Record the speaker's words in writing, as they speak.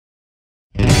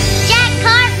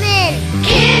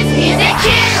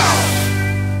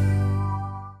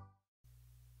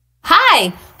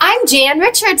I'm Jan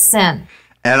Richardson.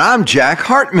 And I'm Jack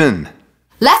Hartmann.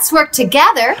 Let's work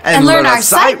together and learn our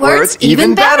sight words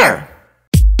even better.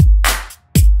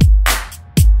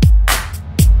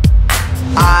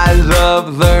 I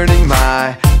love learning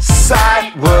my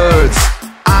sight words.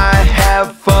 I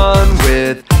have fun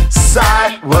with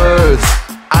sight words.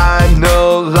 I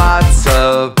know lots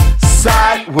of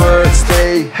sight words.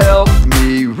 They help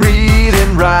me read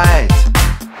and write.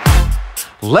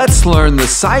 Let's learn the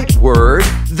sight word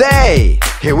they.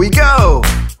 Here we go.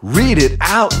 Read it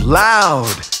out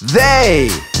loud. They.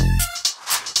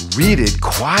 Read it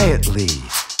quietly.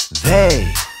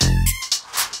 They.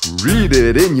 Read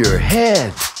it in your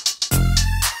head.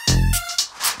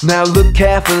 Now look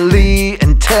carefully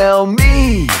and tell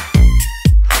me,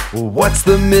 what's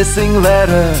the missing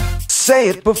letter? Say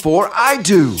it before I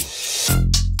do.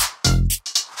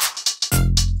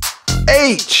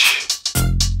 H.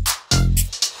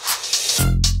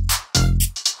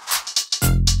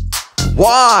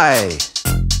 Y.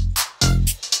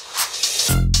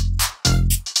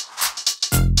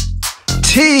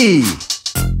 T.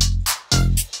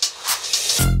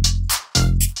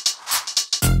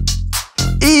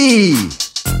 E.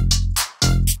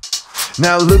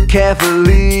 Now look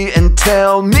carefully and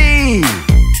tell me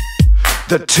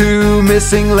the two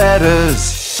missing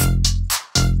letters.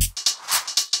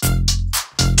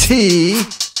 T,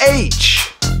 H.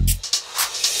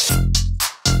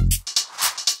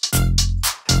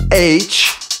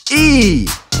 H, E.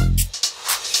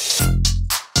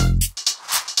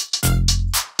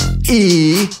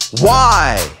 E,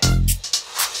 Y.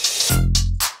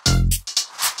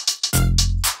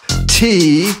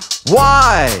 T,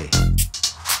 Y.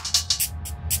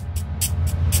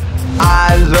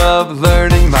 I love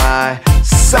learning my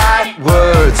sight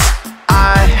words.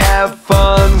 I have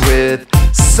fun with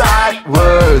sight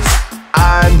words.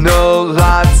 I know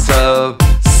lots of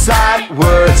sight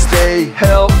words. They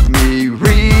help me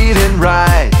read and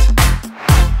write.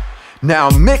 Now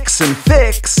mix and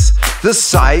fix the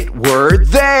sight word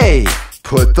they.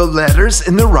 Put the letters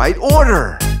in the right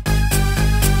order.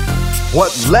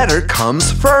 What letter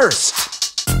comes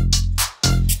first?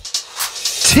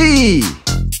 T.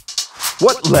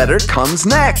 What letter comes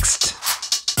next?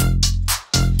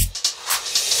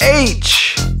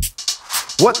 H.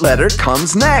 What letter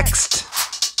comes next?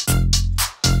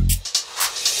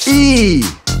 E.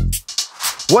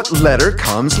 What letter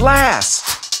comes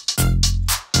last?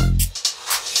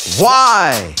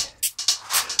 Y.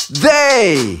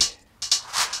 They.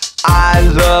 I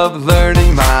love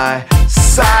learning my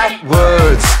sight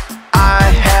words. I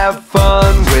have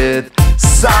fun with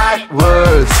sight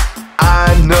words.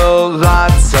 I know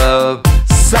lots of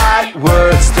sight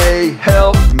words. They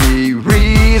help me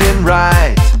read and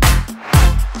write.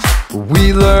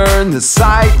 We learn the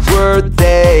sight word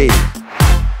they.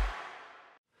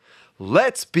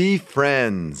 Let's be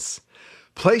friends.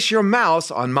 Place your mouse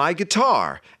on my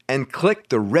guitar and click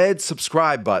the red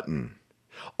subscribe button.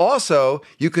 Also,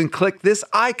 you can click this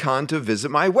icon to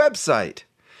visit my website.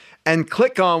 And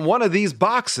click on one of these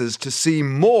boxes to see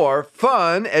more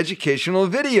fun educational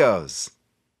videos.